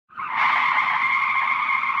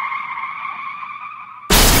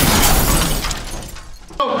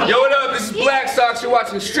Yo, what up? This is Black Sox. You're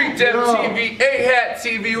watching Street Dev TV, AHAT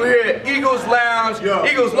TV. We're here at Eagles Lounge,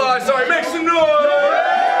 Eagles Lodge. Sorry, make some noise!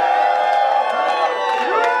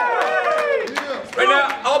 Right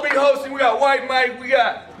now, I'll be hosting. We got Wyte Mike, we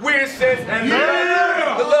got Weird Sense, and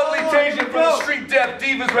the lovely Tasia from the Street Dev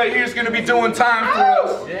Divas right here is going to be doing time for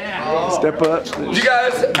us. Yeah. Step up. Do you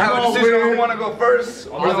guys have a decision on who want to go first?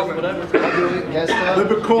 Or Whatever.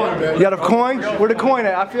 Flip a coin, man. You got a coin? Where the coin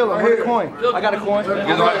at? I feel it. Where the coin? I got a coin. You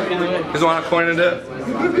guys want a coin in there?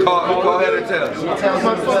 Call head or tails.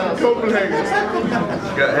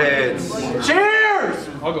 Got heads. Cheers!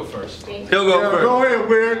 I'll go first. He'll go first. Go ahead,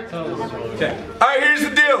 Weird. Okay. Alright, here's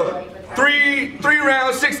the deal. Three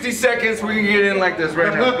rounds, 60 seconds. We can get in like this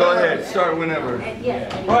right now. Go ahead. Start whenever.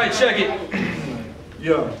 Alright, check it.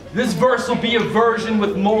 Yeah. This verse will be a version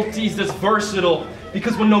with multis that's versatile.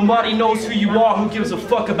 Because when nobody knows who you are, who gives a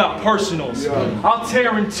fuck about personals? I'll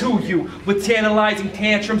tear into you with tantalizing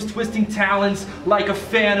tantrums, twisting talons like a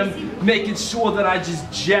phantom, making sure that I just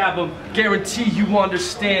jab them. Guarantee you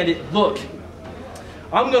understand it. Look,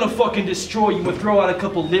 I'm gonna fucking destroy you and throw out a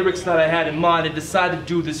couple lyrics that I had in mind and decide to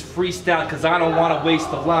do this freestyle because I don't want to waste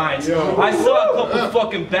the lines. I saw a couple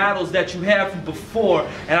fucking battles that you had from before,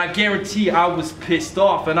 and I guarantee I was pissed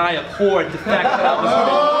off and I abhorred the fact that I was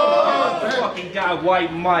fucking guy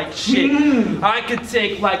Wyte Mike shit. I could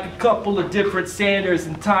take like a couple of different Sanders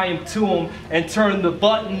and tie him to him and turn the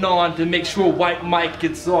button on to make sure Wyte Mike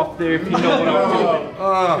gets off there, if you know what I'm doing.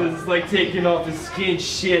 Cause it's like taking off his skin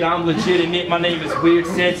shit. I'm legitimate. My name is Weird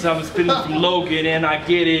Sense. I'm spinning from Logan and I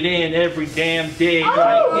get it in every damn day. But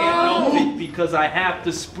I can't help it because I have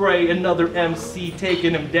to spray another MC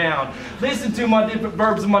taking him down. Listen to my different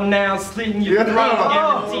verbs and my nouns slitting your throat.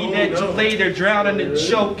 Guarantee that you later drowning and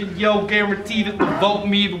choking. Yo, guarantee that the vote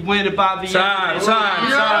me to win it by the end. Time.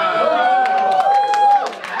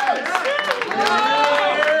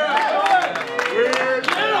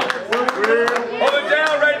 Hold it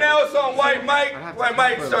down right now. It's on Wyte Mike. Wyte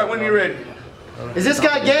Mike, start when you're ready. Is this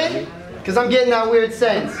guy gay? Cause I'm getting that weird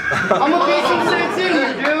sense. I'm gonna be some sense in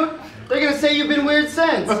here, dude. They're gonna say you've been weird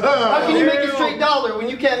sense. How can you make a straight dollar when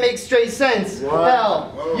you can't make straight sense?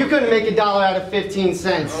 Hell, you couldn't make $1 out of 15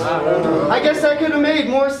 cents. I guess I could have made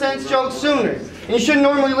more sense jokes sooner. And you shouldn't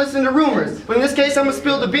normally listen to rumors. But in this case, I'm gonna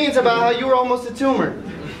spill the beans about how you were almost a tumor.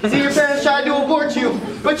 See, your parents tried to abort you,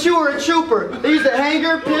 but you were a trooper. They used a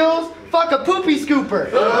hanger, pills, fuck a poopy scooper.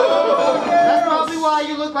 That's probably why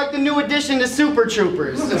you look like the new addition to Super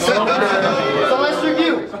Troopers. So let's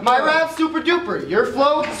review. My rap, super duper. Your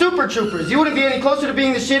flow, super troopers. You wouldn't be any closer to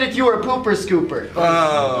being the shit if you were a pooper scooper.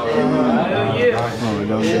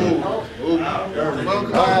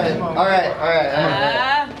 Alright.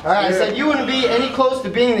 I said you wouldn't be any close to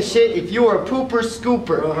being the shit if you were a pooper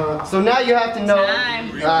scooper. So now you have to know. Time,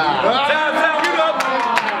 get up.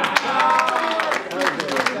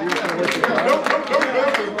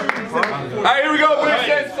 Alright, here we go. Weird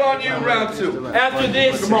Sense on you, round 2. After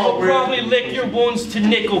this, I'll probably lick your wounds to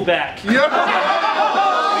Nickelback. I'd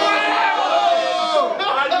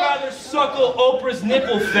rather suckle Oprah's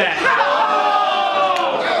nipple fat.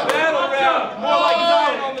 Battle round, more like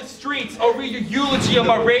dying on the streets. I'll read your eulogy on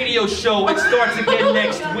my radio show. It starts again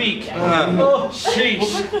next week.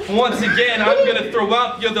 Sheesh. Once again, I'm gonna throw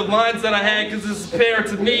out the other lines that I had because it's apparent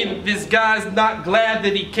to me that this guy's not glad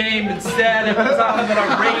that he came and sad every time that I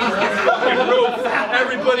raised his fucking roof.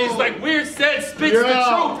 Everybody's like, Weird Sense spits the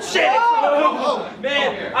truth. Shit!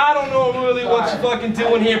 Man, I don't know really what you're fucking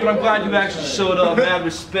doing here, but I'm glad you actually showed up. Mad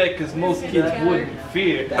respect, because most kids wouldn't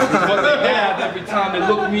fear. It's what they have every time they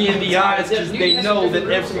look me in the eyes, because they know that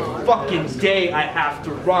every fucking day I have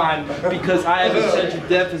to rhyme, because I have attention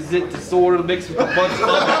deficit disorder mixed with a bunch of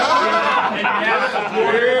other shit. And that's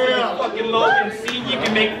fucking Logan. See, you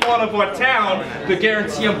can make fun of our town, but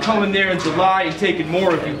guarantee I'm coming there in July and taking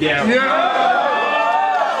more of you down.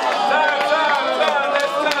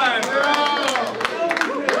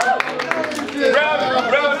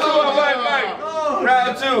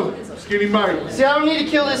 Round 2. Skinny Mike. See, I don't need to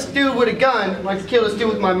kill this dude with a gun. I can kill this dude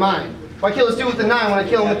with my mind. Why kill this dude with a 9 when I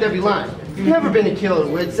kill him with every line? You've never been a killer,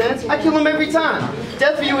 Weird Sense. I kill him every time.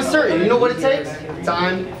 Death for you is certain. You know what it takes?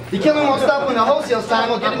 Time. The killing won't stop when the wholesale's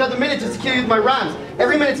time. I'll get another minute just to kill you with my rhymes.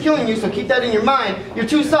 Every minute's killing you, so keep that in your mind. You're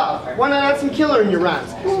too soft. Why not add some killer in your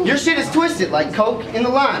rhymes? Your shit is twisted like coke in the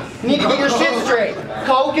lime. You need to get your shit straight.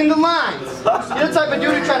 Coke in the lines. You're the type of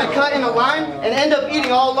dude who try to cut in a line and end up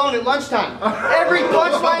eating all alone at lunchtime. Every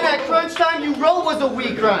punchline at crunch time you wrote was a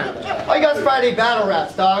weak rhyme. All you got is Friday battle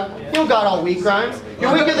raps, dog. You don't got all weak rhymes.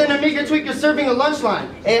 You're weaker than a meager tweaker serving a lunch line.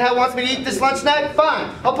 AHAT wants me to eat this lunch snack? Fine.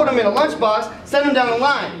 I'll put him in a lunchbox, send him down the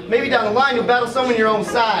line. Maybe down the line you'll battle someone your own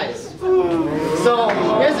size.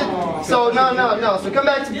 So come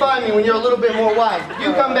back to find me when you're a little bit more wise. If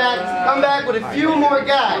you come back with a few more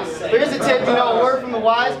guys. But here's a tip, you know, a word from the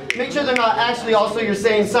wise, make sure they're not actually also your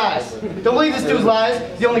same size. Don't believe this dude's lies.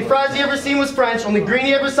 The only fries he ever seen was French, only green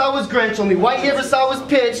he ever saw was Grinch, only white he ever saw was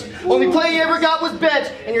pitch, only play he ever got was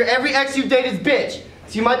bitch, and your every ex you date is bitch.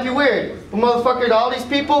 So you might be weird, but motherfucker, to all these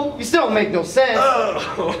people, you still don't make no sense.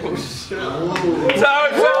 Oh, shit.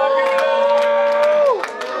 Got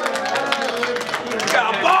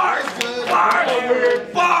bars!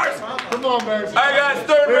 Come on, Bears. All right, guys,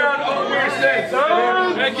 third round on Weird Sense.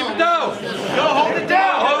 Hey, keep it down. No, hold it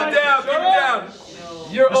down. Hold it down. Keep it down.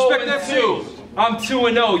 You're 0-2. I'm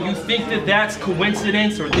 2-0. You think that that's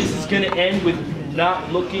coincidence, or this is gonna end with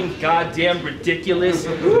not looking goddamn ridiculous?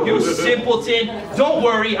 You simpleton. Don't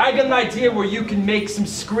worry, I got an idea where you can make some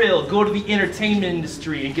skrill, go to the entertainment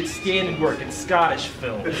industry and get standing work in Scottish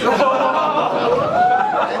film. It's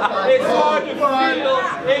hard to feel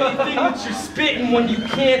anything that you're spitting when you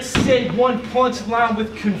can't say one punchline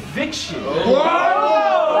with conviction.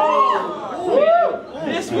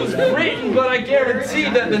 This was written, but I guarantee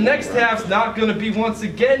that the next half's not gonna be once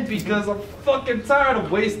again because I'm fucking tired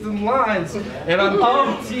of wasting lines. And I'm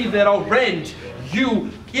guaranteed that I'll rend you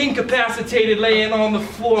incapacitated laying on the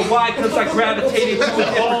floor. Why? Because I gravitated to a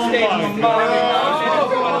different state of my mind. In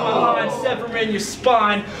front of my line, severing your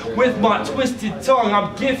spine with my twisted tongue.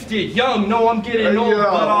 I'm gifted, young, no, I'm getting old,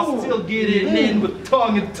 but I'll still get it in with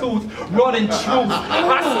tongue and tooth, running truth.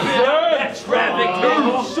 I spit out that traffic,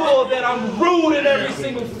 and I'm sure that I'm rude in every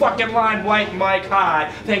single fucking line. White Mike,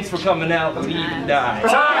 hi. Thanks for coming out, lead and die.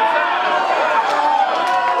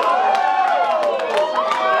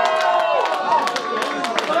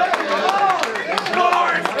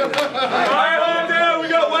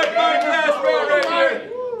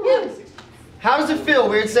 How does it feel,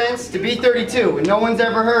 Weird Sense, to be 32 and no one's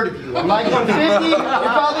ever heard of you? I'm like 150, you're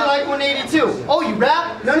probably like 182. Oh, you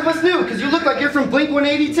rap? None of us knew, because you look like you're from Blink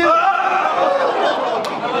 182.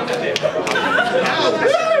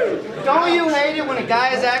 Don't you hate it when a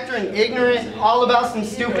guy is acting ignorant, all about some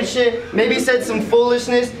stupid shit, maybe said some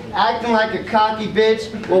foolishness, acting like a cocky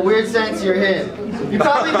bitch? Well, Weird Sense, you're him. You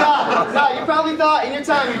probably thought in your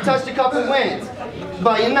time you touched a couple wins.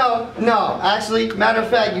 But you know, no, actually, matter of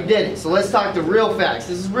fact, you didn't. So let's talk the real facts.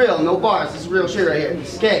 This is real, no bars, this is real shit right here.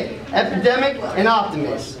 Okay, Epidemic and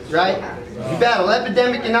Optimist, right? You battle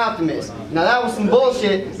Epidemic and Optimist. Now that was some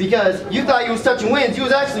bullshit because you thought you was touching wins, you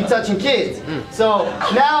was actually touching kids. So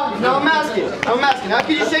now I'm asking, how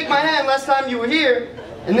could you shake my hand last time you were here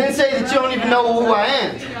and then say that you don't even know who I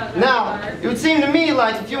am? Now, it would seem to me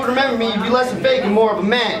like if you would remember me, you'd be less of fake and more of a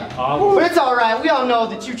man. But it's alright, we all know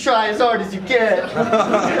that you try as hard as you can.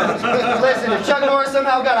 Listen, if Chuck Norris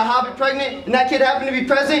somehow got a hobbit pregnant and that kid happened to be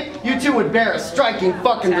present, you two would bear a striking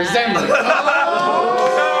fucking resemblance.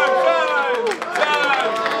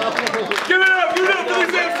 Give it up for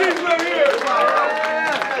these MCs right here.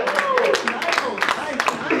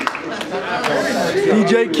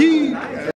 DJ Key.